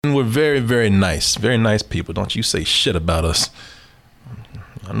We're very, very nice people. Don't you say shit about us.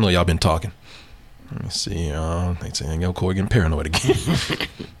 I know y'all been talking. Let me see. They saying, yo, Corey getting paranoid again.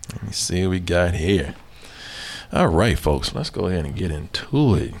 Let me see what we got here. All right, folks, let's go ahead and get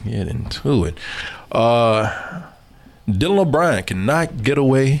into it. Dylan O'Brien cannot get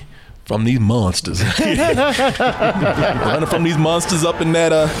away from these monsters. Running from these monsters up in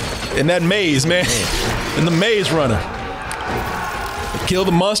that maze, man. In the maze runner. They killed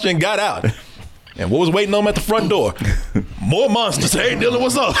the monster and got out. And what was waiting on him at the front door? More monsters. Hey, Dylan,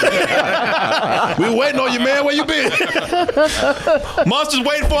 what's up? We were waiting on you, man. Where you been? Monsters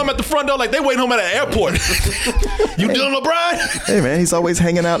waiting for him at the front door like they waiting on him at an airport. You Dylan O'Brien? Hey, man, he's always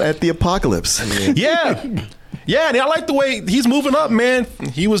hanging out at the apocalypse. Yeah. Yeah, and I like the way he's moving up, man.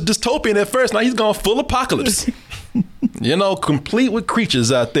 He was dystopian at first. Now he's gone full apocalypse. You know, complete with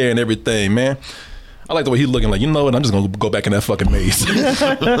creatures out there and everything, man. I like the way he's looking like, you know what, I'm just going to go back in that fucking maze. It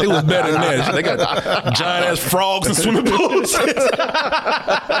was better than that. They got giant-ass frogs and swimming pools.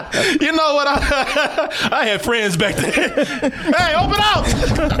 You know what, I had friends back there. Hey, open up!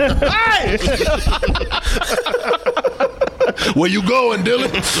 Hey! Where you going,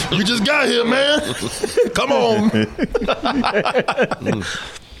 Dylan? You just got here, man. Come on.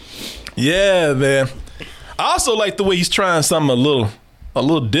 Yeah, man. I also like the way he's trying something a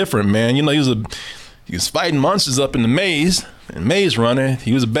little different, man. You know, he was fighting monsters up in the maze, and Maze Runner.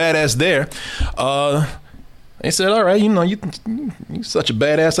 He was a badass there. They said, all right, you know, you're such a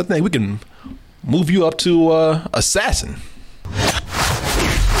badass. I think we can move you up to assassin.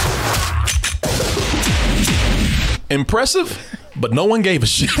 Impressive, but no one gave a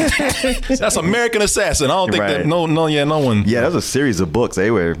shit. That's American Assassin. I don't think that no one. Yeah, that was a series of books.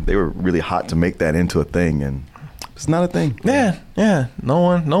 They were really hot to make that into a thing, and it's not a thing. Yeah. No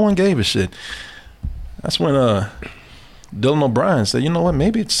one gave a shit. That's when Dylan O'Brien said, you know what,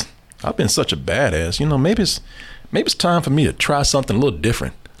 maybe I've been such a badass, you know, maybe it's time for me to try something a little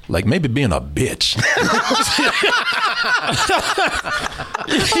different. Like maybe being a bitch.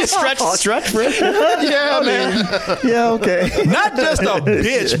 Stretch, Fred. Yeah, man. Yeah, okay. Not just a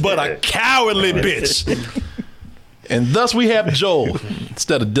bitch, but a cowardly bitch. And thus we have Joel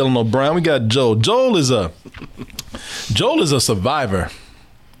instead of Dylan O'Brien. We got Joel. Joel is a survivor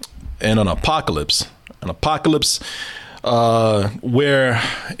in an apocalypse. An apocalypse where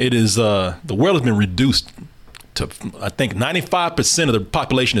it is the world has been reduced to, I think 95% of the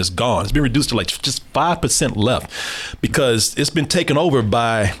population is gone. It's been reduced to like just 5% left because it's been taken over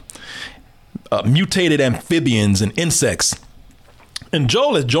by mutated amphibians and insects. And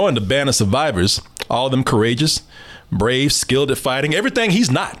Joel has joined the band of survivors, all of them courageous, brave, skilled at fighting, everything he's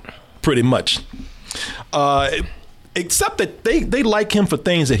not, pretty much. Except that they like him for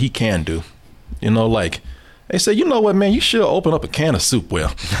things that he can do. You know, like, they say, you know what, man, you should open up a can of soup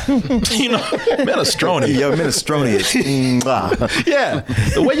well. You know, minestrone. Yo, minestrone is. Yeah,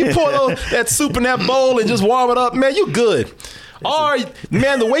 the way you pour that soup in that bowl and just warm it up, man, you good. Or,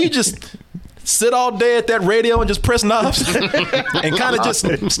 man, the way you just sit all day at that radio and just press knobs and kind of just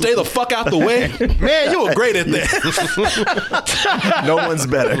stay the fuck out the way. Man, you were great at that. No one's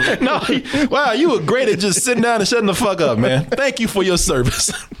better. No, wow, you were great at just sitting down and shutting the fuck up, man. Thank you for your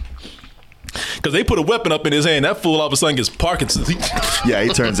service. Because they put a weapon up in his hand. That fool all of a sudden gets Parkinson's. Yeah, he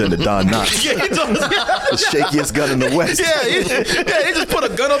turns into Don Knotts. Yeah, the shakiest gun in the West. Yeah, he just put a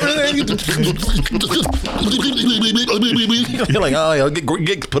gun up in his hand. You're like, oh,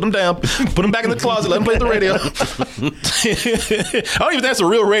 put him down. Put him back in the closet. Let him play the radio. I don't even think that's a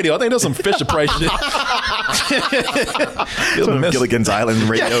real radio. I think that's some Fisher Price shit. Gilligan's Island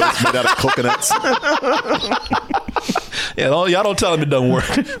radio is made out of coconuts. Yeah, y'all don't tell him it doesn't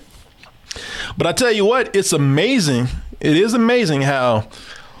work. But I tell you what, it's amazing. It is amazing how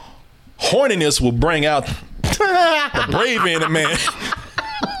horniness will bring out the bravery in a man.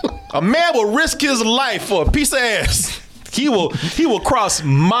 A man will risk his life for a piece of ass. He will cross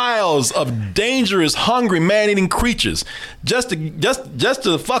miles of dangerous, hungry, man-eating creatures just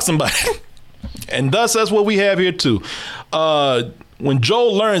to fuck somebody. And thus, that's what we have here too. When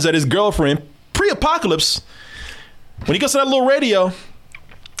Joel learns that his girlfriend, pre-apocalypse, when he gets on that little radio,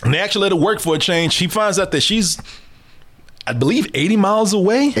 and they actually let it work for a change, he finds out that she's, I believe, 80 miles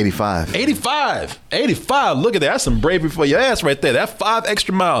away. 85. 85. Look at that. That's some bravery for your ass right there. That 5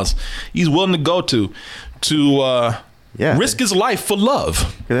 extra miles he's willing to go to risk his life for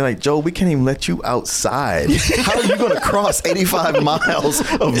love. They're like, Joel, we can't even let you outside. How are you going to cross 85 miles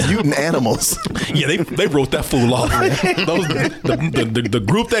of mutant animals? Yeah, they wrote that fool off. The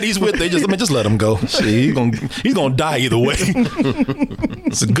group that he's with, they just let him go. See, he's gonna die either way.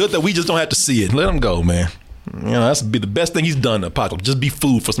 It's good that we just don't have to see it. Let him go, man. You know, that's be the best thing he's done in the apocalypse. Just be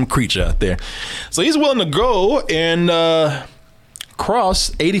food for some creature out there. So he's willing to go and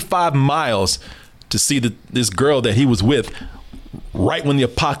cross 85 miles to see this girl that he was with right when the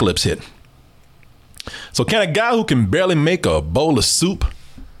apocalypse hit. So can a guy who can barely make a bowl of soup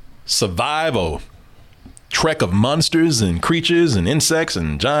survive a trek of monsters and creatures and insects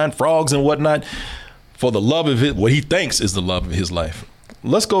and giant frogs and whatnot for the love of it, what he thinks is the love of his life?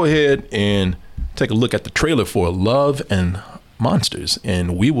 Let's go ahead and take a look at the trailer for Love and Monsters,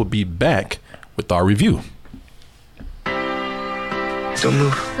 and we will be back with our review. Don't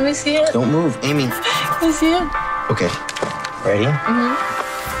move. Let me see it. Don't move. Amy. Let me see it. Okay. Ready? Mm-hmm.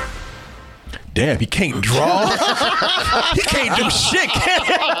 Damn, he can't draw. He can't do shit, can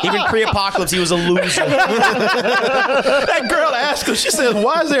he? Even pre-apocalypse, he was a loser. That girl asked him, she said,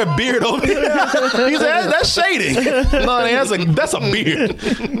 why is there a beard over here? He said, that's shading. No, that's a beard.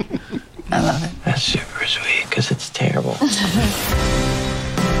 I love it. That's super sweet, because it's terrible.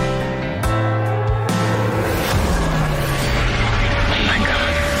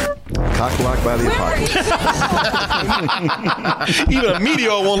 Cock blocked by the apocalypse. Even a meteor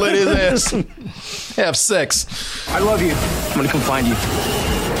won't let his ass have sex. I love you. I'm going to come find you.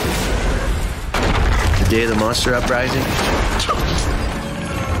 The day of the monster uprising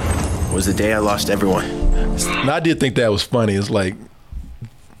was the day I lost everyone. Now, I did think that was funny. It's like,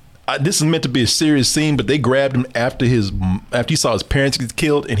 this is meant to be a serious scene, but they grabbed him after he saw his parents get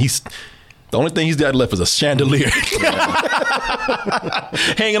killed, and the only thing he's got left is a chandelier.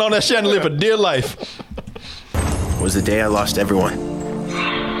 Hanging on that chandelier for dear life. Was the day I lost everyone.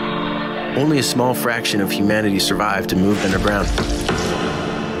 Only a small fraction of humanity survived and moved underground.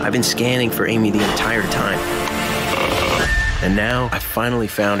 I've been scanning for Amy the entire time. And now I finally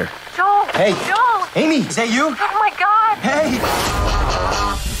found her. Joel. Hey. Joel. Amy, is that you? Oh my God. Hey.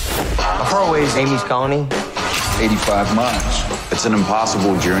 How far away is Amy's colony? 85 miles. It's an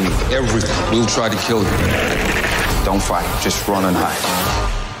impossible journey. Everything will try to kill you. Don't fight. Just run and hide.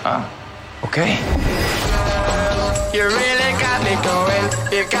 Okay. You really got me going.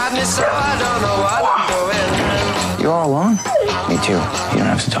 You got me so I don't know what I'm doing. You all alone? Me too. You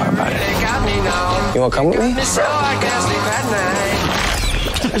don't have to talk about it. They got me now. You want to come with me? Me so I can't sleep at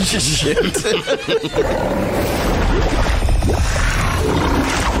night. Shit.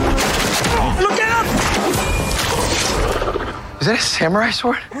 Look out! Is that a samurai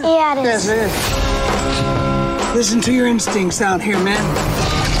sword? Yeah, it is. Yes, it is. Listen to your instincts out here, man.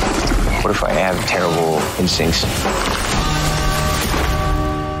 What if I have terrible instincts?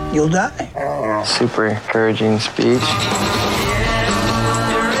 You'll die. Super encouraging speech.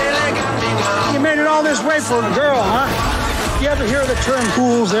 You made it all this way for a girl, huh? You ever hear the term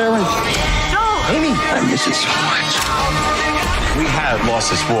fool's errand? Amy, I miss you so much. We have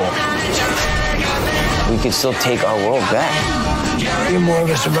lost this war. We could still take our world back. You're more of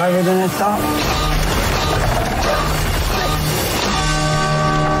a survivor than I thought.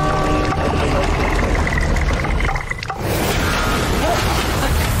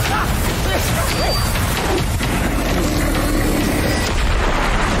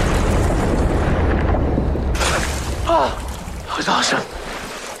 Oh, that was awesome.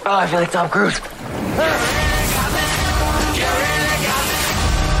 Oh, I feel like Tom Cruise.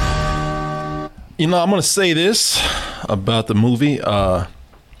 You know, I'm going to say this about the movie.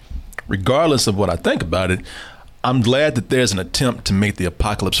 Regardless of what I think about it, I'm glad that there's an attempt to make the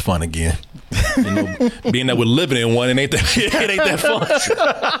apocalypse fun again. You know, being that we're living in one, it ain't that fun.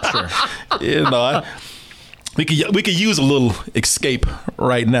 Sure. You know, we could use a little escape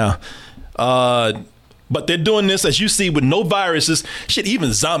right now. But they're doing this, as you see, with no viruses. Shit,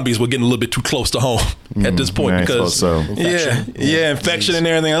 even zombies were getting a little bit too close to home at this point, because infection and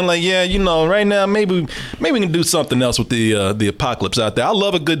everything. I'm like, yeah, you know, right now maybe we can do something else with the apocalypse out there. I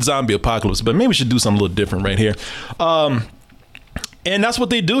love a good zombie apocalypse, but maybe we should do something a little different right here. And that's what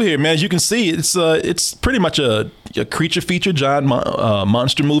they do here, man. As you can see, it's pretty much a creature feature, giant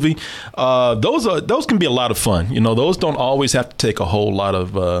monster movie. Those can be a lot of fun. You know, those don't always have to take a whole lot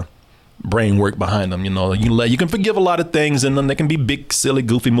of brain work behind them. You know, you can forgive a lot of things in them. They can be big, silly,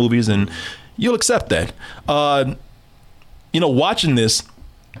 goofy movies, and you'll accept that. You know, watching this,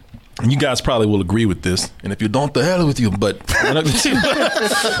 and you guys probably will agree with this, and if you don't, the hell with you. But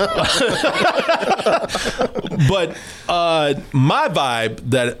my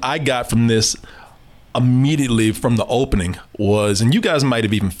vibe that I got from this immediately from the opening was, and you guys might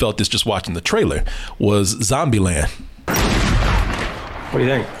have even felt this just watching the trailer, was Zombieland. What do you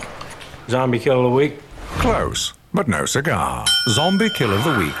think? Zombie Kill of the Week? Close, but no cigar. Zombie Kill of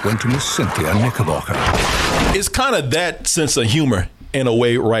the Week went to Miss Cynthia Knickerbocker. It's kind of that sense of humor in a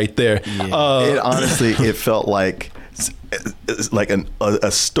way right there. It honestly, it felt like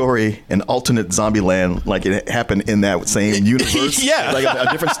a story, an alternate Zombieland, like it happened in that same universe. Yeah. Like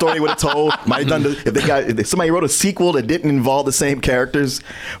a different story would have told. Might have done if somebody wrote a sequel that didn't involve the same characters,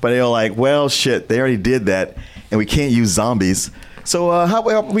 but they were like, well, shit, they already did that, and we can't use zombies. So how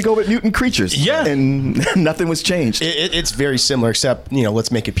about we go with mutant creatures? Yeah. And nothing was changed. It's very similar, except,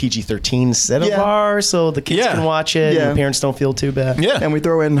 let's make it PG-13 instead of R, so the kids can watch it and the parents don't feel too bad. Yeah. And we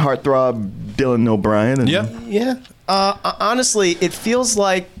throw in heartthrob Dylan O'Brien. And Yeah. Honestly, it feels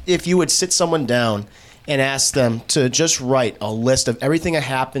like if you would sit someone down and ask them to just write a list of everything that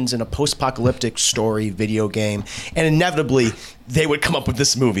happens in a post-apocalyptic story, video game, and inevitably they would come up with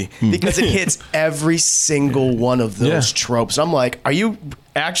this movie because it hits every single one of those tropes. I'm like, are you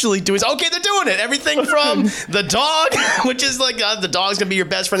actually doing? Okay, they're doing it. Everything from the dog, which is like the dog's gonna be your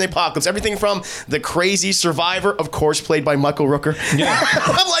best friend in the apocalypse. Everything from the crazy survivor, of course, played by Michael Rooker. Yeah.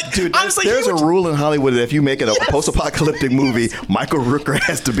 I'm like, dude, honestly, there's a rule in Hollywood that if you make it a post-apocalyptic movie, Michael Rooker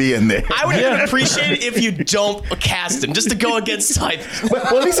has to be in there. I would even appreciate it if you don't cast him, just to go against type.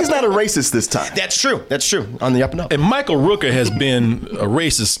 Well, at least he's not a racist this time. That's true. That's true. On the up and up. And Michael Rooker has been a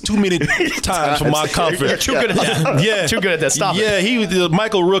racist too many times for my comfort. You're too good at that. Yeah. Too good at that. Stop it. Yeah, he was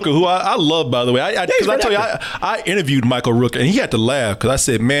Michael Rooker, who I love, by the way. Because I tell you, I interviewed Michael Rooker, and he had to laugh because I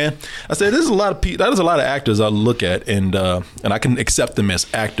said, "Man, there's a lot of people. There's a lot of actors I look at, and I can accept them as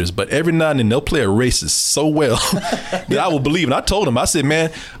actors, but every now and then they'll play a racist so well that I will believe." And I told him, I said,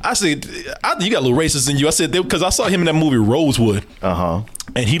 "Man, I think you got a little racist in you." I said because I saw him in that movie Rosewood, and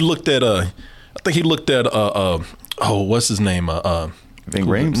he looked at what's his name? Ving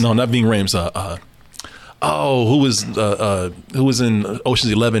Rhames? No, not Ving Rhames. Who was in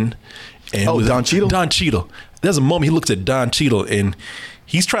Ocean's 11? And Don Cheadle? Don Cheadle. There's a moment he looks at Don Cheadle and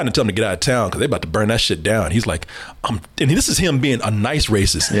he's trying to tell him to get out of town because they're about to burn that shit down. He's like, and this is him being a nice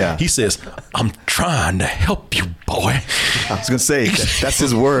racist. Yeah. He says, "I'm trying to help you, boy." I was gonna say that's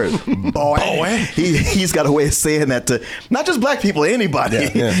his word, boy. He's got a way of saying that to not just black people, anybody.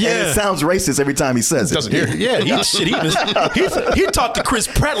 Yeah. And it sounds racist every time he says it. Doesn't hear it. Yeah, he talked to Chris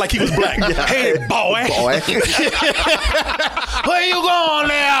Pratt like he was black. Yeah. Hey, boy. Where you going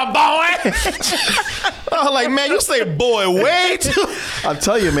there, boy? I was like, man, you say boy way too. I'm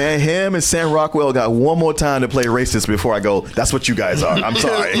telling you, man, him and Sam Rockwell got one more time to play racist before I go, that's what you guys are. I'm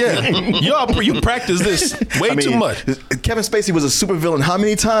sorry. Yeah. You practice this way too much. Kevin Spacey was a supervillain how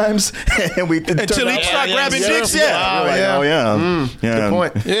many times? And until he started grabbing dicks. Good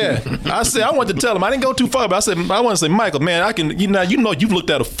point. Yeah. I wanted to tell him. I didn't go too far, but I want to say, Michael, man, I can, you've looked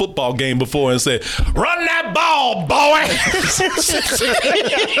at a football game before and said, "Run that ball, boy."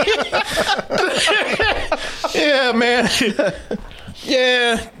 Yeah, man.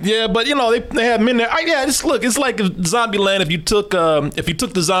 Yeah, but they have men there. It's like Zombieland. If you took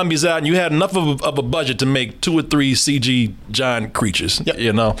the zombies out and you had enough of a budget to make 2 or 3 CG giant creatures,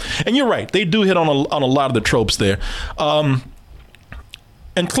 and you're right, they do hit on a lot of the tropes there,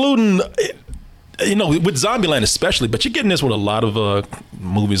 including with Zombieland especially. But you're getting this with a lot of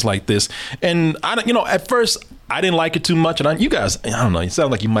movies like this, and at first I didn't like it too much, and you guys, I don't know, it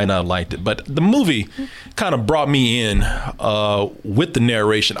sounds like you might not have liked it, but the movie kind of brought me in with the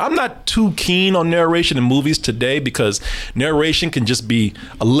narration. I'm not too keen on narration in movies today because narration can just be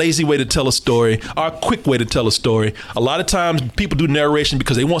a lazy way to tell a story or a quick way to tell a story. A lot of times people do narration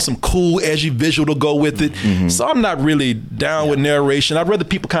because they want some cool, edgy visual to go with it. Mm-hmm. So I'm not really down with narration. I'd rather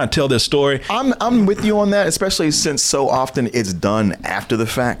people kind of tell their story. I'm with you on that, especially since so often it's done after the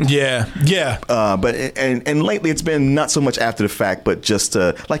fact. Yeah. But lately it's been not so much after the fact, but just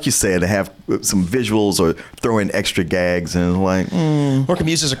like you said, to have some visuals or throw in extra gags and or can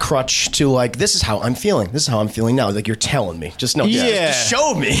be used as a crutch to like, this is how I'm feeling. This is how I'm feeling now. Like, you're telling me. Just just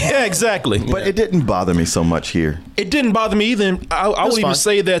show me. Yeah, exactly. But it didn't bother me so much here. It didn't bother me either. I would even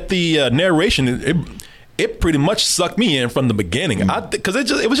say that the narration, it pretty much sucked me in from the beginning because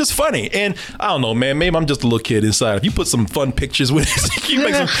it was just funny. And I don't know, man, maybe I'm just a little kid inside. If you put some fun pictures with it, you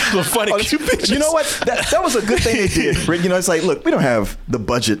make some funny cute pictures. You know what? That was a good thing they did. It's like, look, we don't have the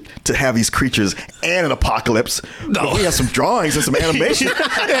budget to have these creatures and an apocalypse. No. But we have some drawings and some animation.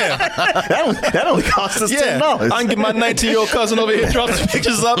 That only cost us $10. I can get my 19-year-old cousin over here, draw some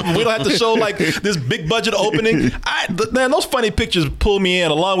pictures up, and we don't have to show like this big budget opening. Man, those funny pictures pull me in,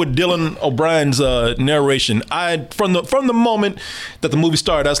 along with Dylan O'Brien's narration. From the moment that the movie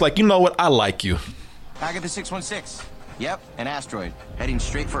started, I was like, you know what? I like you. Agatha 616. Yep, an asteroid heading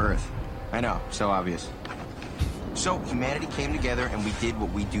straight for Earth. I know, so obvious. So humanity came together and we did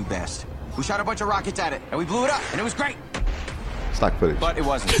what we do best. We shot a bunch of rockets at it and we blew it up and it was great. Stock footage. But it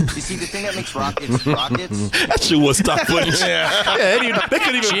wasn't. You see, the thing that makes rockets. That shit was stock footage. They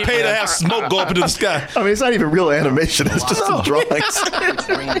couldn't even pay to have smoke go up into the sky. I mean, it's not even real animation. It's just some drawings.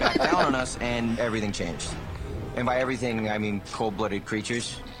 Bringing back down on us, and everything changed. And by everything, I mean cold-blooded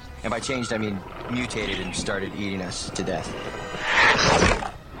creatures. And by changed, I mean mutated and started eating us to death.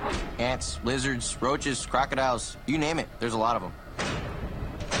 Ants, lizards, roaches, crocodiles, you name it. There's a lot of them.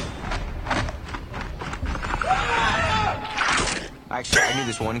 Actually, I knew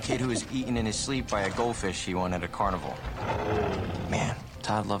this one kid who was eaten in his sleep by a goldfish he won at a carnival. Man,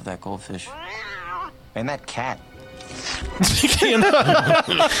 Todd loved that goldfish. And that cat.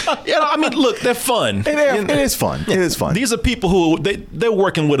 I mean, look, they're fun. It is fun. It is fun. These are people who they're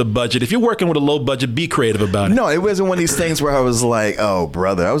working with a budget. If you're working with a low budget, be creative about it. No, it wasn't one of these things where I was like, oh,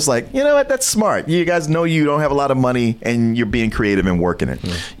 brother. I was like, you know what? That's smart. You guys know you don't have a lot of money and you're being creative and working it.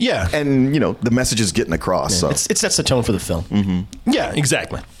 Yeah. And, the message is getting across. So it sets the tone for the film. Mm-hmm. Yeah,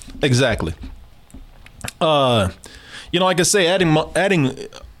 exactly. Like I say, adding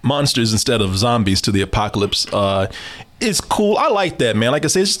monsters instead of zombies to the apocalypse is cool. I like that, man. Like I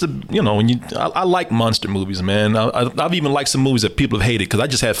say, it's just I like monster movies, man. I've even liked some movies that people have hated because I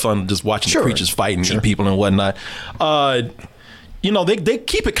just had fun just watching the creatures fight and eat people and whatnot. They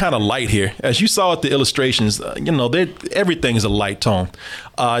keep it kind of light here. As you saw at the illustrations, everything is a light tone.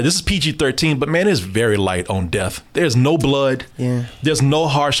 This is PG-13, but man, it's very light on death. There's no blood. Yeah. There's no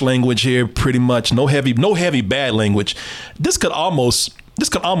harsh language here, pretty much. No heavy bad language. This could almost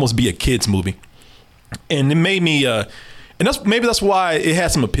be a kid's movie. And it made me, that's why it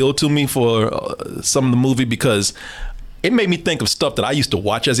had some appeal to me for some of the movie, because it made me think of stuff that I used to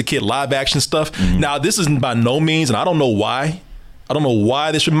watch as a kid, live action stuff. Mm-hmm. Now, this isn't by no means, and I don't know why.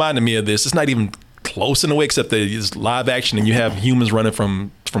 This reminded me of this. It's not even close in a way, except that it's live action and you have humans running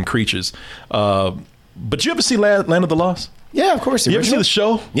from creatures. But you ever see Land of the Lost? Yeah, of course. You ever see the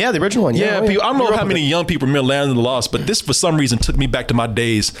show? Yeah, the original one. Yeah, people, I don't know how many young people remember Land of the Lost, but this for some reason took me back to my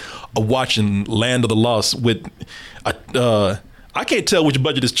days of watching Land of the Lost with I can't tell which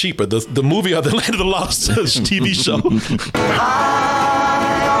budget is cheaper, the movie or the Land of the Lost TV show.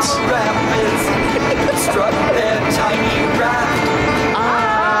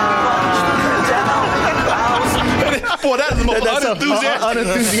 Boy, that is the most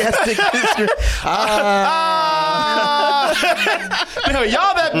unenthusiastic.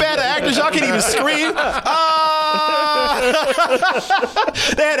 Y'all that bad at actors, y'all can't even scream.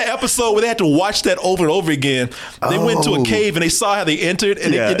 They had an episode where they had to watch that over and over again. They went to a cave and they saw how they entered,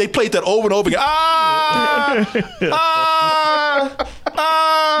 and they played that over and over again.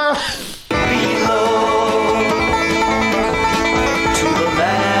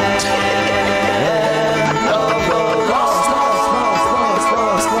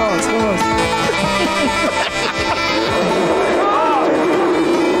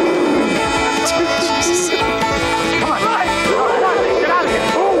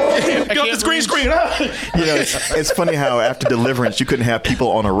 It's funny how after Deliverance you couldn't have people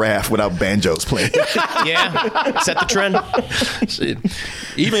on a raft without banjos playing. Yeah, set the trend. Shit.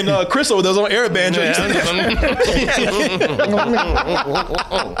 Even Chris over there was on air banjo.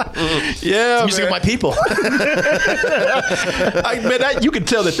 Yeah, music of my people. You could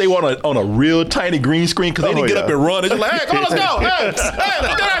tell that they were on a real tiny green screen because they didn't get up and run. They're just like, hey, come on, let's go. Hey,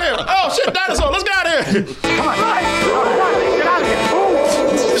 let's get out of here. Oh shit, dinosaur, let's get out of here. Come on, get out of here.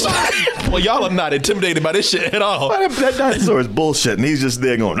 Well, y'all are not intimidated by this shit at all. That dinosaur is bullshit, and he's just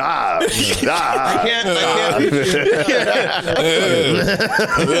there going, I can't.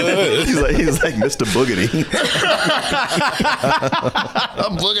 He's like Mr. Boogity.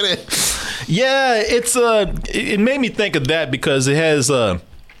 I'm Boogity. Yeah, it made me think of that because it has. I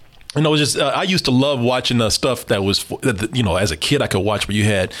used to love watching stuff that was, as a kid I could watch where you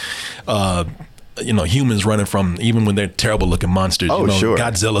had. Humans running from, even when they're terrible looking monsters, sure.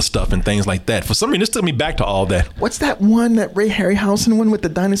 Godzilla stuff and things like that. For some reason, this took me back to all that. What's that one, that Ray Harryhausen one with the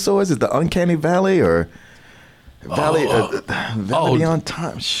dinosaurs? Is it the Uncanny Valley or Valley Beyond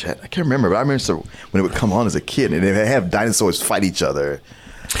Time? Shit, I can't remember. But I remember when it would come on as a kid and they have dinosaurs fight each other.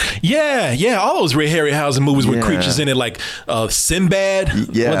 Yeah, all those Ray Harryhausen movies with creatures in it, like Sinbad,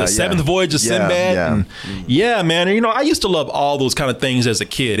 the Seventh Voyage of Sinbad. Yeah, man. And, I used to love all those kind of things as a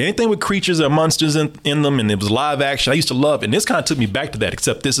kid. Anything with creatures or monsters in them, and it was live action, I used to love it. And this kind of took me back to that,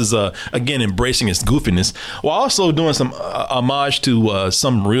 except this is, again, embracing its goofiness, while also doing some homage to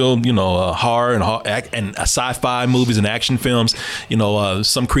some real, horror and sci-fi movies and action films.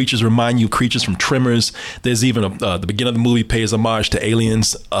 Some creatures remind you of creatures from Tremors. There's even the beginning of the movie pays homage to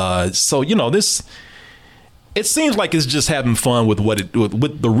Aliens. This it seems like it's just having fun with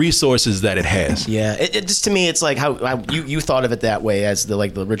with the resources that it has. Yeah, it just, to me, it's like how you thought of it that way as the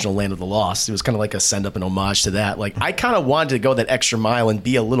original Land of the Lost. It was kind of like a send up and homage to that. Like, I kind of wanted to go that extra mile and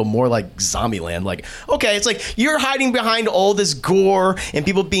be a little more like Zombieland. Like, okay, it's like you're hiding behind all this gore and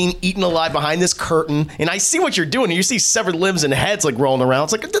people being eaten alive behind this curtain, and I see what you're doing. And you see severed limbs and heads like rolling around.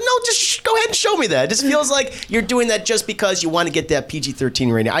 It's like, no, just go ahead and show me that. It just feels like you're doing that just because you want to get that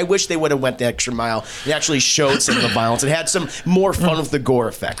PG-13 rating. I wish they would have went the extra mile and actually showed some of the violence and had some more fun with the gore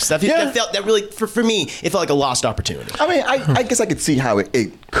effects. That really, for me, it felt like a lost opportunity. I mean, I guess I could see how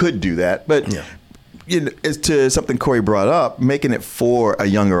it could do that, but as to something Corey brought up, making it for a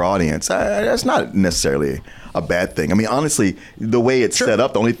younger audience, that's not necessarily a bad thing. I mean, honestly, the way it's set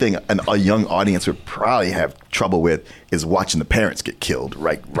up, the only thing a young audience would probably have trouble with is watching the parents get killed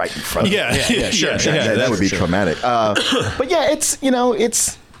right in front of them. Sure. That would be traumatic. But yeah,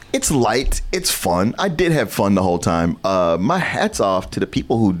 it's light. It's fun. I did have fun the whole time. My hat's off to the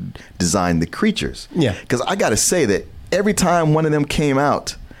people who designed the creatures. Yeah. Because I got to say that every time one of them came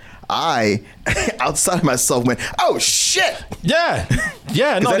out, I, outside of myself, went, "Oh shit!" Yeah.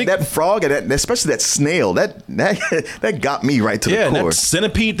 No, that frog and especially that snail that got me right to the core. That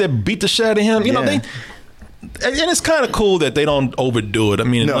centipede that beat the shit out of him. You know, and it's kind of cool that they don't overdo it. I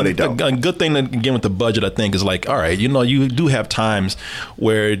mean, no, they don't. A good thing, again, with the budget, I think, is like, all right, you do have times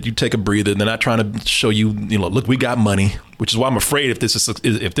where you take a breather. They're not trying to show you, look, we got money, which is why I'm afraid if this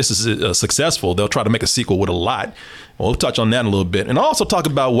is successful, they'll try to make a sequel with a lot. We'll touch on that in a little bit. And I'll also talk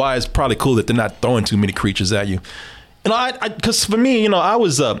about why it's probably cool that they're not throwing too many creatures at you. Because for me, I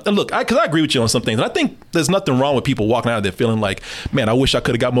was, because I agree with you on some things. And I think there's nothing wrong with people walking out of there feeling like, man, I wish I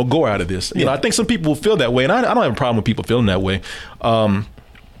could have got more gore out of this. I think some people will feel that way. And I don't have a problem with people feeling that way. Some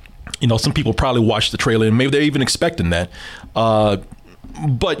people probably watched the trailer and maybe they're even expecting that.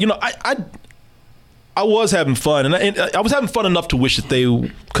 But, I was having fun, and I was having fun enough to wish that they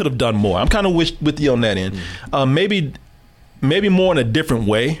could have done more. I'm kind of with you on that end. Maybe more in a different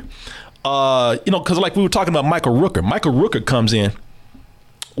way. Because like we were talking about Michael Rooker. Michael Rooker comes in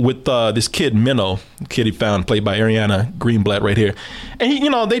with this kid Minnow, kid he found, played by Ariana Greenblatt right here, and he,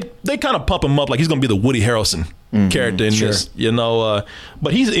 they kind of pump him up like he's gonna be the Woody Harrelson character in this,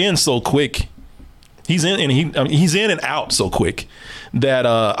 but he's in so quick. He's in and he's in and out so quick that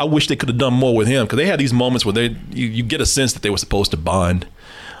I wish they could have done more with him, because they had these moments where you get a sense that they were supposed to bond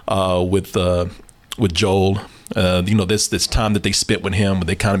with Joel. This time that they spent with him, where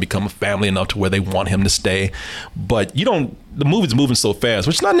they kind of become a family enough to where they want him to stay. But the movie's moving so fast,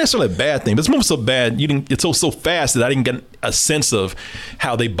 which is not necessarily a bad thing, but it's moving so bad. It's so fast that I didn't get a sense of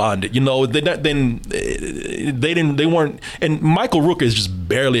how they bonded. They weren't. And Michael Rooker is just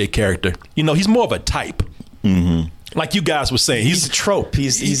barely a character. He's more of a type. Mm-hmm. Like you guys were saying, he's a trope.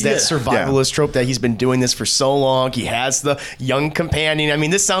 He's that survivalist trope that he's been doing this for so long. He has the young companion. I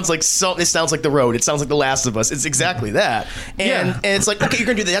mean, this sounds like The Road. It sounds like The Last of Us. It's exactly that. And it's like, okay, you're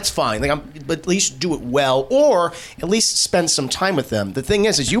gonna do that. That's fine. But at least do it well, or at least spend some time with them. The thing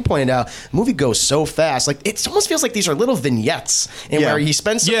is, as you pointed out, the movie goes so fast. Like, it almost feels like these are little vignettes, where he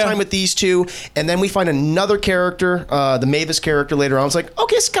spends some time with these two, and then we find another character, the Mavis character later on. It's like,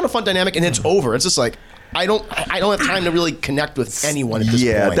 okay, it's kind of fun dynamic, and it's over. It's just like, I don't have time to really connect with anyone at this point.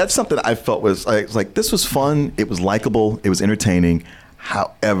 Yeah, that's something I felt was like this was fun. It was likable. It was entertaining.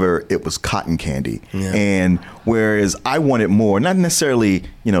 However, it was cotton candy. Yeah. And whereas I wanted more, not necessarily,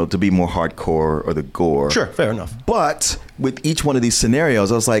 to be more hardcore or the gore. Sure, fair enough. But with each one of these scenarios,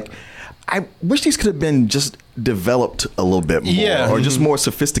 I was like, I wish these could have been just developed a little bit more, or just more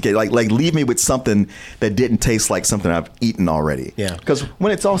sophisticated. Like leave me with something that didn't taste like something I've eaten already. Yeah. Because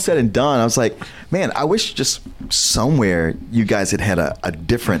when it's all said and done, I was like, man, I wish just somewhere you guys had a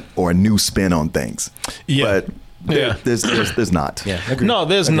different or a new spin on things. Yeah. But there's not. Yeah. Agreed. No,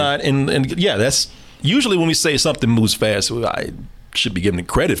 there's not. And that's usually when we say something moves fast, I should be given the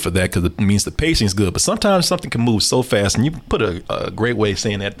credit for that, because it means the pacing is good. But sometimes something can move so fast, and you put a great way of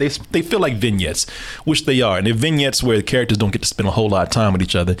saying that. They feel like vignettes, which they are. And they're vignettes where the characters don't get to spend a whole lot of time with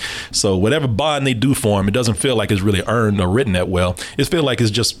each other. So whatever bond they do form, it doesn't feel like it's really earned or written that well. It feels like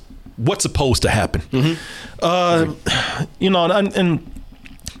it's just what's supposed to happen. Mm-hmm. And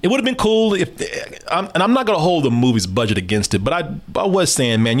it would have been cool if, and I'm not going to hold the movie's budget against it, but I was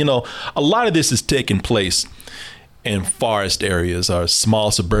saying, man, a lot of this is taking place in forest areas or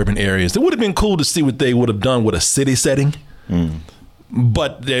small suburban areas. It would have been cool to see what they would have done with a city setting. Mm.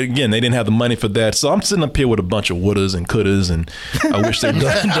 But again, they didn't have the money for that. So I'm sitting up here with a bunch of wouldas and couldas, and I wish they'd done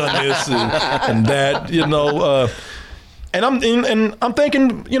this and that, and I'm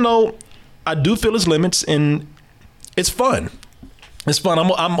thinking, I do feel its limits, and it's fun. It's fun.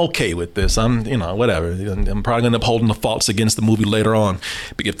 I'm okay with this. I'm, whatever. I'm probably gonna end up holding the faults against the movie later on,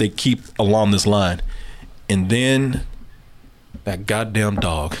 if they keep along this line. And then that goddamn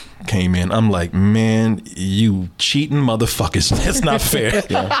dog came in. I'm like, man, you cheating motherfuckers. That's not fair.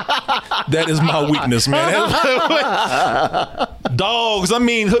 That is my weakness, man. Dogs. I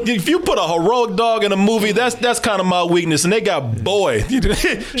mean, if you put a heroic dog in a movie, that's kind of my weakness. And they got Boy. Should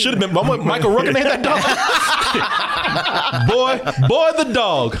have been Michael Rooker named that dog. Boy the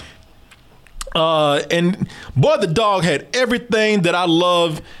dog. And Boy the dog had everything that I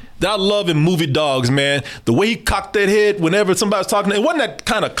love. That I love in movie dogs, man. The way he cocked that head whenever somebody's talking, it wasn't that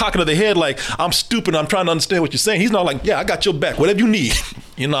kind of cocking of the head like, I'm stupid, I'm trying to understand what you're saying. He's not like, yeah, I got your back, whatever you need.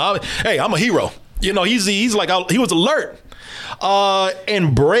 Hey, I'm a hero. He's like, he was alert.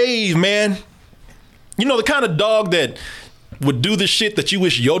 And brave, man. The kind of dog that would do the shit that you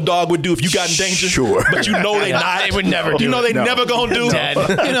wish your dog would do if you got in danger. Sure. But they not. They would never do it. Never gonna do. Dad.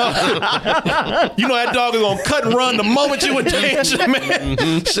 That dog is gonna cut and run the moment you in danger, man.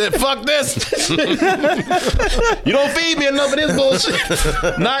 Shit, fuck this. You don't feed me enough of this bullshit.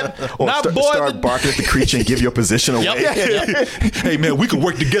 Not Boy. Start barking at the creature and give your position away. Yep. Hey man, we can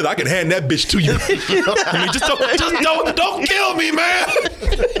work together. I can hand that bitch to you. Just don't kill me, man.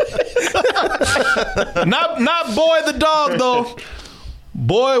 Not Boy the dog though.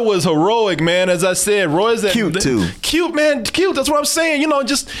 Boy was heroic, man. As I said, Roy's that cute too. Cute, man. Cute. That's what I'm saying. And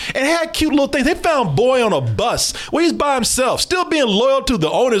had cute little things. They found Boy on a bus where he's by himself, still being loyal to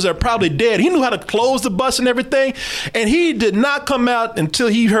the owners that are probably dead. He knew how to close the bus and everything, and he did not come out until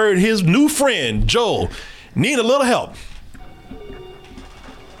he heard his new friend Joel need a little help.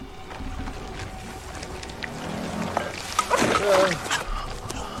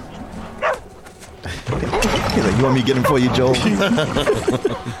 He's like, you want me to get him for you, Joel?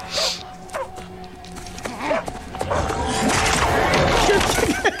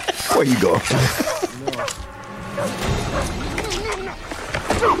 Where you go?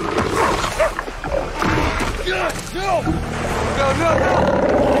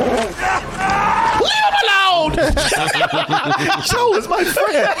 Leave him alone! Joel is my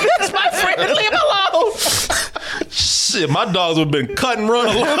friend. It's my friend. Leave him alone. Shit, my dogs would have been cut and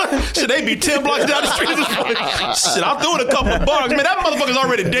run along. Shit, they be 10 blocks down the street. Shit, I'm doing a couple of barks. Man, that motherfucker's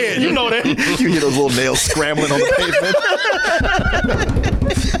already dead. You know that. You hear those little nails scrambling on the pavement.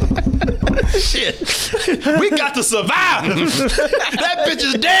 Shit. We got to survive. That bitch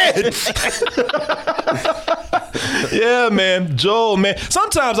is dead. Yeah, man. Joel, man.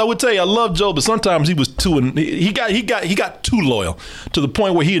 Sometimes I would tell you I love Joel, but sometimes he was he got too loyal to the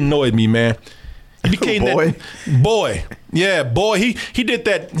point where he annoyed me, man. He became Boy. Yeah, Boy. He did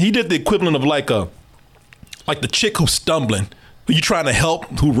that. He did the equivalent of like the chick who's stumbling, who you trying to help,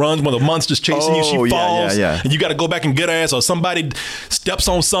 who runs when the monster's chasing you. She falls, and you got to go back and get her ass, or somebody steps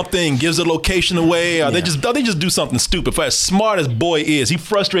on something, gives a location away, or they just do something stupid. For as smart as Boy is, he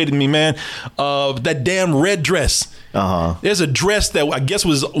frustrated me, man. That damn red dress. There's a dress that I guess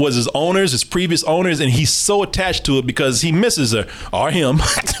was his owners, his previous owners, and he's so attached to it because he misses her or him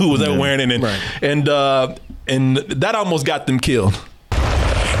who was ever wearing it, and that almost got them killed.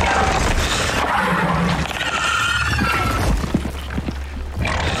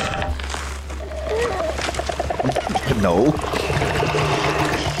 No.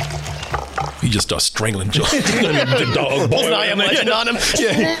 He just starts strangling Joe. The dog. Boy, I am legend on him.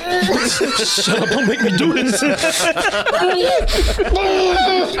 Yeah. Shut up, don't make me do this.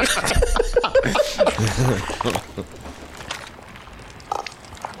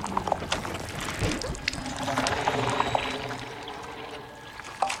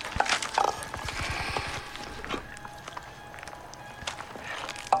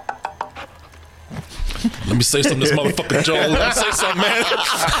 Let me say something to this motherfucker, Joel. Let me say something, man.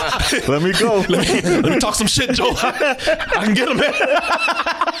 Let me go. Let me talk some shit, Joel. I can get him, man.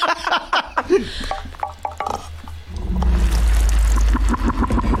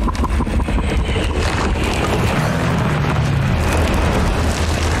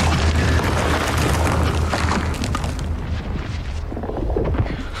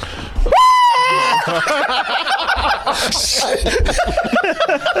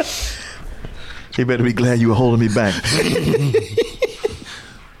 You better be glad you were holding me back. What are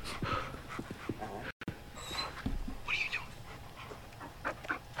you doing?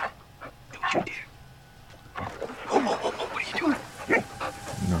 Do what you dare. Whoa, what are you doing?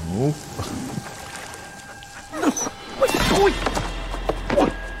 No. What are you doing?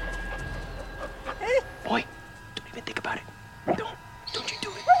 Boy, don't even think about it. Don't you do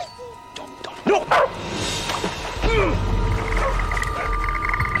it. Don't. No!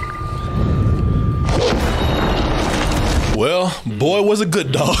 Well, boy was a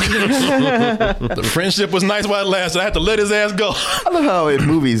good dog. The friendship was nice while it lasted. I had to let his ass go. I love how in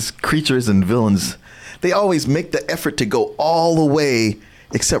movies, creatures and villains, they always make the effort to go all the way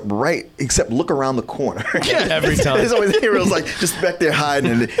except look around the corner. Yeah, every time. There's always heroes like just back there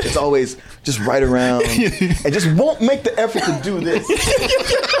hiding, and it's always just right around and just won't make the effort to do this.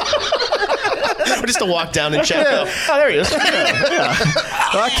 Or just to walk down and check out. Oh, there he is. Yeah.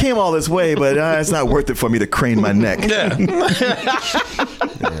 Well, I came all this way, but it's not worth it for me to crane my neck. Yeah.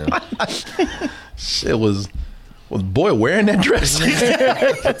 Shit was boy wearing that dress?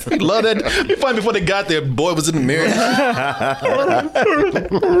 He loved that. Be funny before they got there. Boy was in the mirror.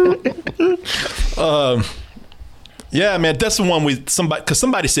 Yeah, man, that's the one with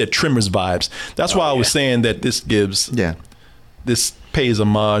somebody said Tremors vibes. That's why I was saying that this this pays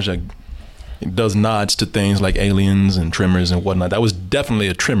homage. It does nods to things like Aliens and Tremors and whatnot. That was definitely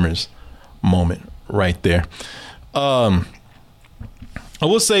a Tremors moment right there. I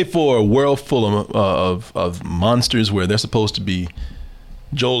will say, for a world full of monsters where Joel is supposed to be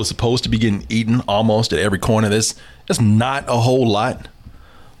getting eaten almost at every corner, that's not a whole lot.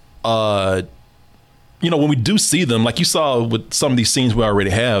 When we do see them, like you saw with some of these scenes we already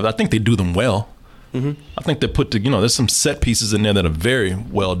have, I think they do them well. Mm-hmm. I think they there's some set pieces in there that are very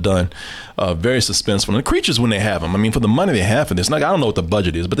well done, very suspenseful. And the creatures, when they have them, I mean, for the money they have for this, like, I don't know what the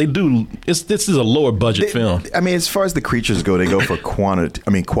budget is, but they do. This is a lower budget film. I mean, as far as the creatures go, they go for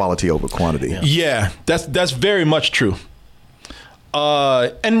quality over quantity. Yeah, that's very much true.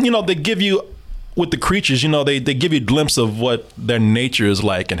 And they give you, with the creatures, they give you a glimpse of what their nature is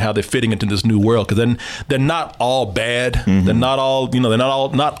like and how they're fitting into this new world, because then they're not all bad. Mm-hmm. They're not all,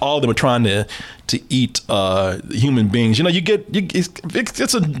 not all of them are trying to eat human beings.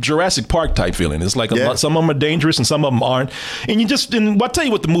 It's a Jurassic Park type feeling. It's like some of them are dangerous and some of them aren't. And I'll tell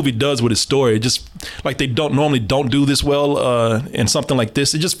you what the movie does with its story. It just, like, they don't do this well in something like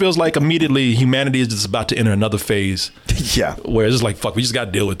this. It just feels like immediately humanity is just about to enter another phase. Yeah. Where it's just like, fuck, we just got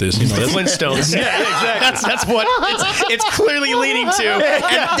to deal with this. Flintstones. Yeah, exactly. That's what it's clearly leading to.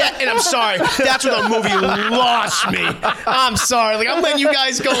 And I'm sorry, that's where the movie lost me. I'm sorry. Like, I'm letting you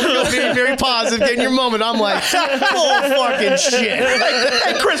guys go very, very positive. Get in your moment. I'm like, full fucking shit.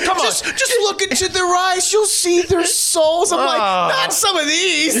 Hey, Chris, come on. Just look into their eyes. You'll see their souls. I'm like, not some of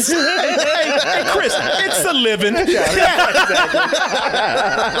these. Hey, Chris, it's the living.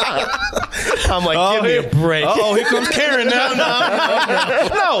 I'm like, give me a break. Oh, here comes Karen now.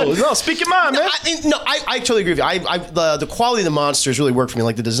 No, speak your mind, man. I totally agree with you. The quality of the monsters really worked for me.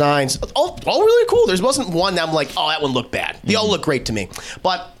 Like, the designs, all really cool. There wasn't one that I'm like, oh, that one looked bad. They all look great to me.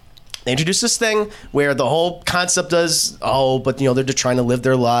 But they introduced this thing where the whole concept is, but they're just trying to live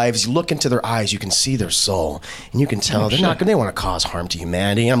their lives. You look into their eyes, you can see their soul, and you can tell they want to cause harm to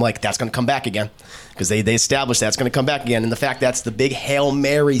humanity. And I'm like, that's going to come back again, because they established that's going to come back again. And the fact that's the big Hail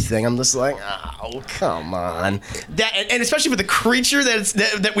Mary thing, I'm just like, oh, come on. That, and especially with the creature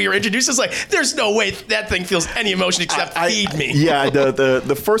that we were introduced, it's like, there's no way that thing feels any emotion except feed me. Yeah,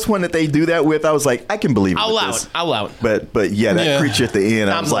 the first one that they do that with, I was like, I can believe it. I'll allow it. But yeah, that creature at the end,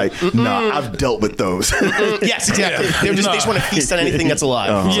 I was like, nah, I've dealt with those. Yes, exactly. They just want to feast on anything that's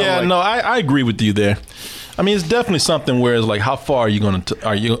alive. I agree with you there. I mean, it's definitely something where it's like, how far are you going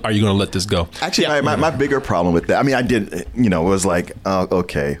to let this go? Actually, my bigger problem with that, I mean, I did, it was like,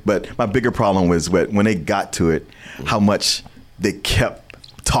 okay, but my bigger problem was when they got to it, how much they kept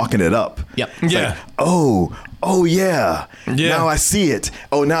talking it up. Yep. Like, oh yeah. Now I see it.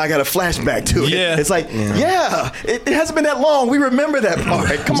 Oh, now I got a flashback to it. Yeah. It's like, it hasn't been that long. We remember that part.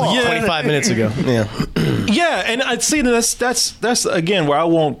 Come on. 25 minutes ago. Yeah. Yeah, and I see that's again where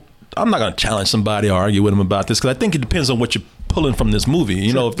I'm not going to challenge somebody or argue with them about this, because I think it depends on what you're pulling from this movie.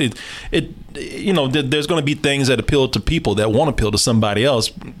 If there's going to be things that appeal to people that won't appeal to somebody else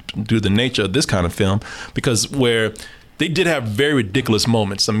due to the nature of this kind of film, because where they did have very ridiculous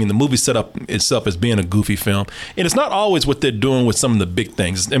moments. I mean, the movie set up itself as being a goofy film, and it's not always what they're doing with some of the big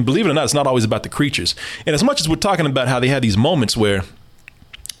things. And believe it or not, it's not always about the creatures. And as much as we're talking about how they have these moments where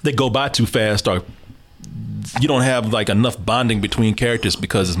they go by too fast, or you don't have like enough bonding between characters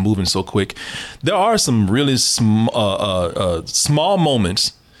because it's moving so quick, there are some really small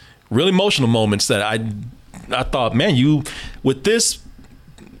moments, really emotional moments that I thought, man, with this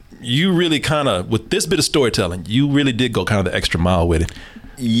bit of storytelling, you really did go kind of the extra mile with it.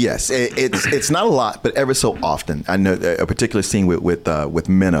 Yes, it's not a lot, but ever so often. I know a particular scene with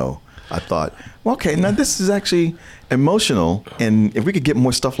Minnow. I thought, well, okay, now this is actually emotional, and if we could get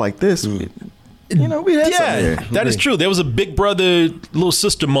more stuff like this. We had something here. That is true. There was a big brother, little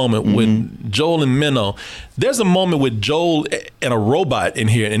sister moment with Joel and Minnow. There's a moment with Joel and a robot in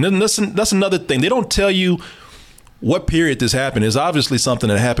here. And then that's another thing. They don't tell you what period this happened. Is obviously something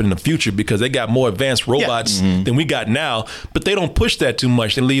that happened in the future because they got more advanced robots than we got now, but they don't push that too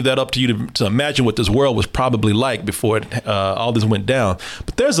much. They leave that up to you to imagine what this world was probably like before all this went down.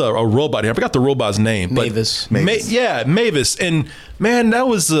 But there's a robot here. I forgot the robot's name. Mavis. Mavis. And man, that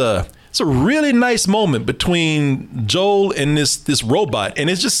was it's a really nice moment between Joel and this robot, and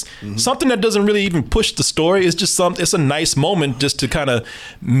it's just something that doesn't really even push the story. It's just it's a nice moment just to kind of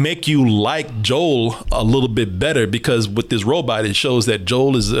make you like Joel a little bit better, because with this robot, it shows that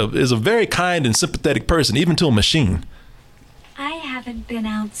Joel is a very kind and sympathetic person, even to a machine. I haven't been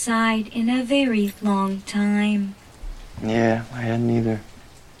outside in a very long time. Yeah, I hadn't either.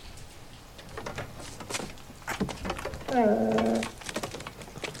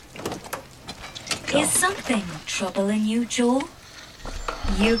 Is something troubling you, Joel?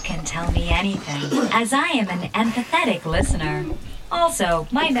 You can tell me anything, as I am an empathetic listener. Also,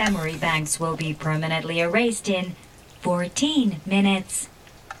 my memory banks will be permanently erased in 14 minutes.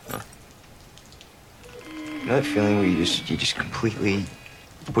 You know that feeling where you just completely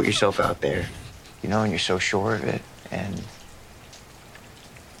put yourself out there, you know, and you're so sure of it, and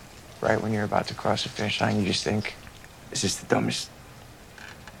right when you're about to cross the finish line, you just think, is this the dumbest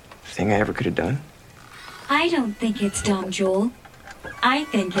thing I ever could have done? I don't think it's dumb, Joel. I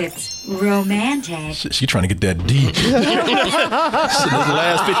think it's romantic. She trying to get that deep. This is the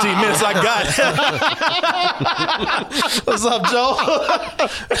last 15 minutes I got. What's up, Joel?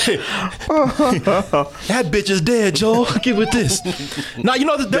 That bitch is dead, Joel. Get with this. Now, you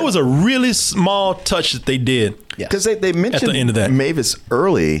know, there was a really small touch that they did. Because they mentioned at the end of that. Mavis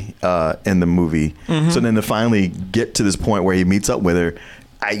early in the movie. So then to finally get to this point where he meets up with her,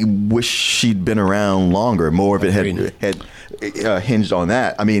 I wish she'd been around longer. More of it had hinged on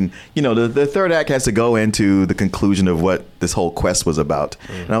that. I mean, you know, the third act has to go into the conclusion of what this whole quest was about.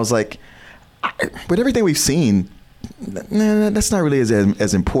 And I was like, with everything we've seen, that's not really as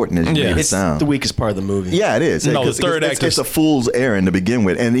important as you made it sound. It's the weakest part of the movie. Yeah, it is. No, the third act it's a fool's errand to begin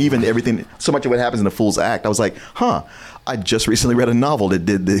with. And even everything, so much of what happens in the fool's act, I was like, I just recently read a novel that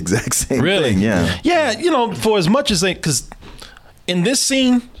did the exact same thing. Yeah. Yeah, you know, for as much as because in this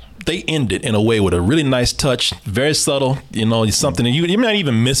scene, they end it in a way with a really nice touch, very subtle, you know, something that you might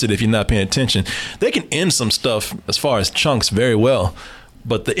even miss it if you're not paying attention. They can end some stuff as far as chunks very well,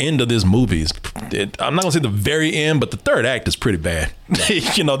 but the end of this movie is, I'm not gonna say the very end, but the third act is pretty bad.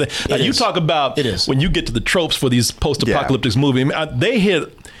 You know, you talk about when you get to the tropes for these post-apocalyptic movies,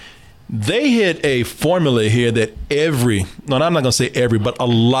 they hit a formula here that I'm not going to say every, but a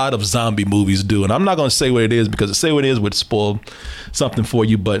lot of zombie movies do. And I'm not going to say what it is, because to say what it is would spoil something for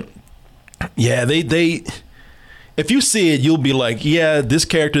you. But yeah, they if you see it, you'll be like, yeah, this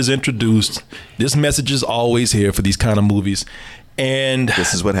character is introduced. This message is always here for these kind of movies. And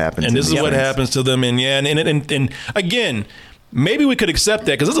this is what happens. And this is what happens to them. And yeah, and again, maybe we could accept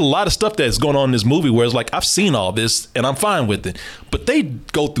that, because there's a lot of stuff that's going on in this movie where it's like, I've seen all this and I'm fine with it. But they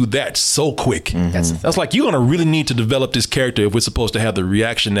go through that so quick. That's like, you're going to really need to develop this character if we're supposed to have the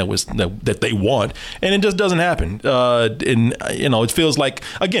reaction that they want. And it just doesn't happen. And, you know, it feels like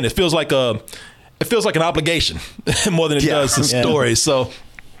an obligation more than it does a story. So,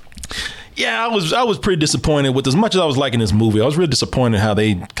 yeah, I was pretty disappointed with, as much as I was liking this movie, I was really disappointed how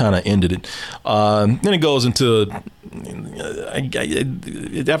they kind of ended it. Then it goes into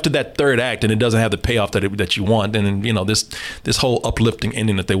after that third act, and it doesn't have the payoff that you want. And you know, this whole uplifting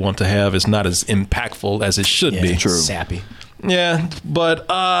ending that they want to have is not as impactful as it should be. True. Sappy. Yeah, but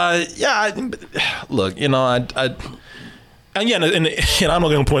look, you know, and yeah, and I'm not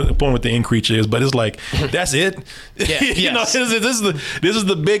going to point what the end creature is, but it's like, that's it. Yeah, you know, this is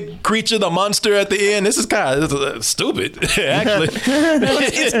the big creature, the monster at the end. This is kind of stupid, actually.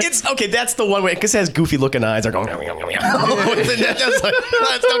 it's okay. That's the one way, because it has goofy looking eyes. They're going. That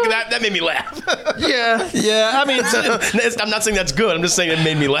made me laugh. Yeah. I mean, I'm not saying that's good. I'm just saying it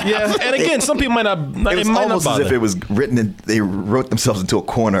made me laugh. Yeah, and again, some people might not. It was almost as if it was written, and they wrote themselves into a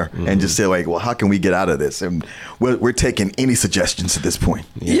corner and just said, like, well, how can we get out of this? And we're taking any suggestions at this point.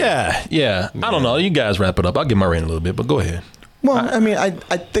 Yeah. I don't know. You guys wrap it up. I'll give my rating a little bit, but go ahead. Well, I mean, I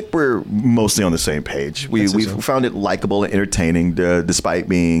think we're mostly on the same page. We found it likable and entertaining, despite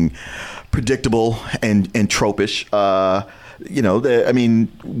being predictable and tropish. You know, I mean,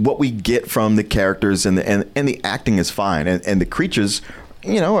 what we get from the characters and the acting is fine, and the creatures,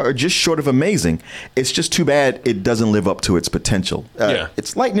 you know, are just short of amazing. It's just too bad it doesn't live up to its potential.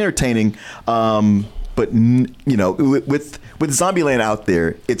 It's light and entertaining, but you know, with Zombieland out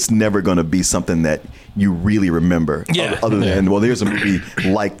there, it's never going to be something that you really remember. Other than, well, there's a movie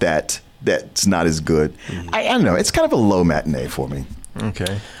like that's not as good. I don't know. It's kind of a low matinee for me.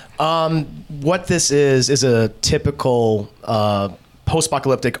 Okay. What this is a typical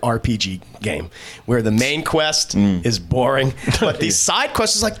post-apocalyptic RPG game where the main quest is boring, but the side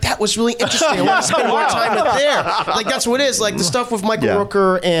quest is like, that was really interesting. I want to spend more time with there. Like, that's what it is. Like, the stuff with Michael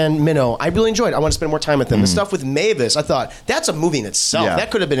Rooker and Minnow, I really enjoyed. I want to spend more time with them. The stuff with Mavis, I thought, that's a movie in itself. Yeah. That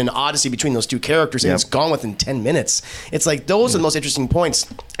could have been an odyssey between those two characters, and it's gone within 10 minutes. It's like, those are the most interesting points.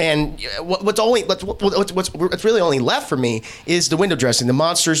 And what's really only left for me is the window dressing. The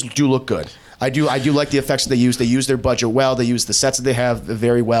monsters do look good. I do like the effects that they use. They use their budget well. They use the sets that they have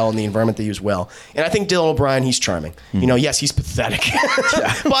very well, and the environment they use well. And I think Dylan O'Brien, he's charming. You know, yes, he's pathetic,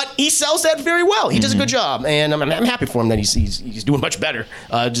 but he sells that very well. He does a good job, and I'm happy for him that he's doing much better,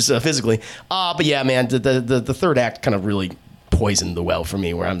 just physically. But yeah, man, the third act kind of really poisoned the well for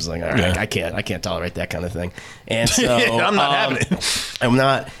me, where I'm just like, all right, I can't tolerate that kind of thing. And so I'm not having it. I'm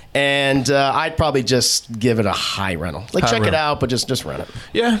not. And I'd probably just give it a high rental. Like, check it out, but just rent it.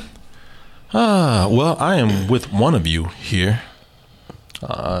 Yeah. Well, I am with one of you here.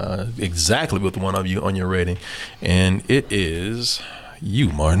 Exactly with one of you on your rating. And it is you,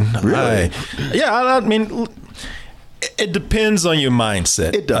 Martin. Really? I mean, it depends on your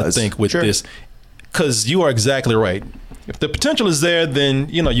mindset. It does. I think with this. Because you are exactly right. If the potential is there, then,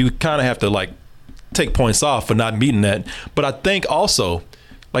 you know, you kind of have to, like, take points off for not meeting that. But I think also,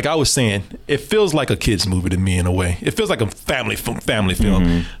 like I was saying, it feels like a kid's movie to me in a way. It feels like a family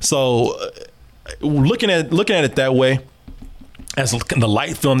film. So looking at it that way, as the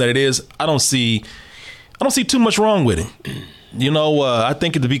light film that it is, I don't see too much wrong with it. You know, I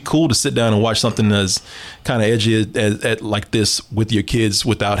think it'd be cool to sit down and watch something that's kind of edgy at like this with your kids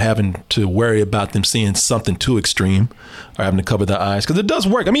without having to worry about them seeing something too extreme or having to cover their eyes, because it does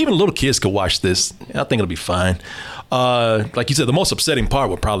work. I mean, even little kids could watch this. I think it'll be fine. Like you said, the most upsetting part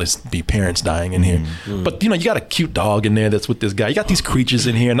would probably be parents dying in here. But, you know, you got a cute dog in there that's with this guy. You got these creatures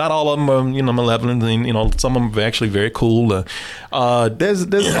in here. Not all of them are, you know, malevolent. And, you know, some of them are actually very cool.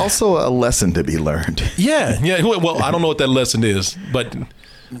 There's also a lesson to be learned. Yeah. Well, I don't know what that lesson is, but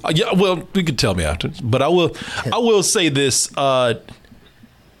yeah. Well, you could tell me after. But I will say this: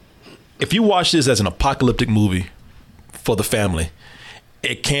 if you watch this as an apocalyptic movie for the family,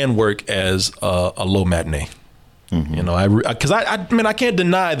 it can work as a low matinee. You know, because I mean, I can't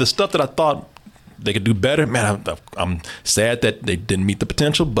deny the stuff that I thought they could do better. Man, I'm sad that they didn't meet the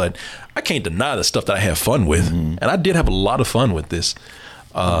potential, but I can't deny the stuff that I have fun with, and I did have a lot of fun with this.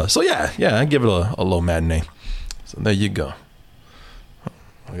 So yeah, I give it a low matinee. So there you go.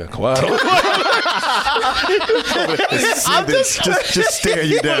 I got quiet. I'm just stare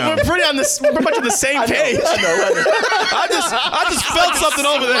you down. We're pretty we're much on the same page. I just felt something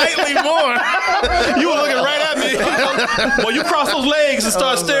over there. Slightly more. You were looking right at me. Well, you cross those legs and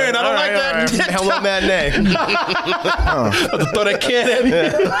start staring. I don't like that. Hello, matinee. To throw that can at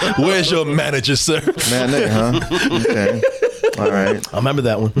me. Where's your manager, sir? Matinee, huh? Okay. All right. I remember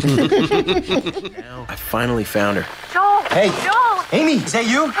that one. I finally found her. Joel! Hey. Joel! Amy, is that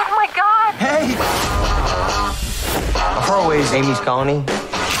you? Oh my God! Hey! How far away is Amy's colony?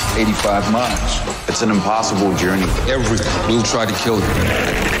 85 miles. It's an impossible journey. Everything will try to kill you.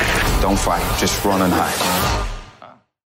 Don't fight. Just run and hide.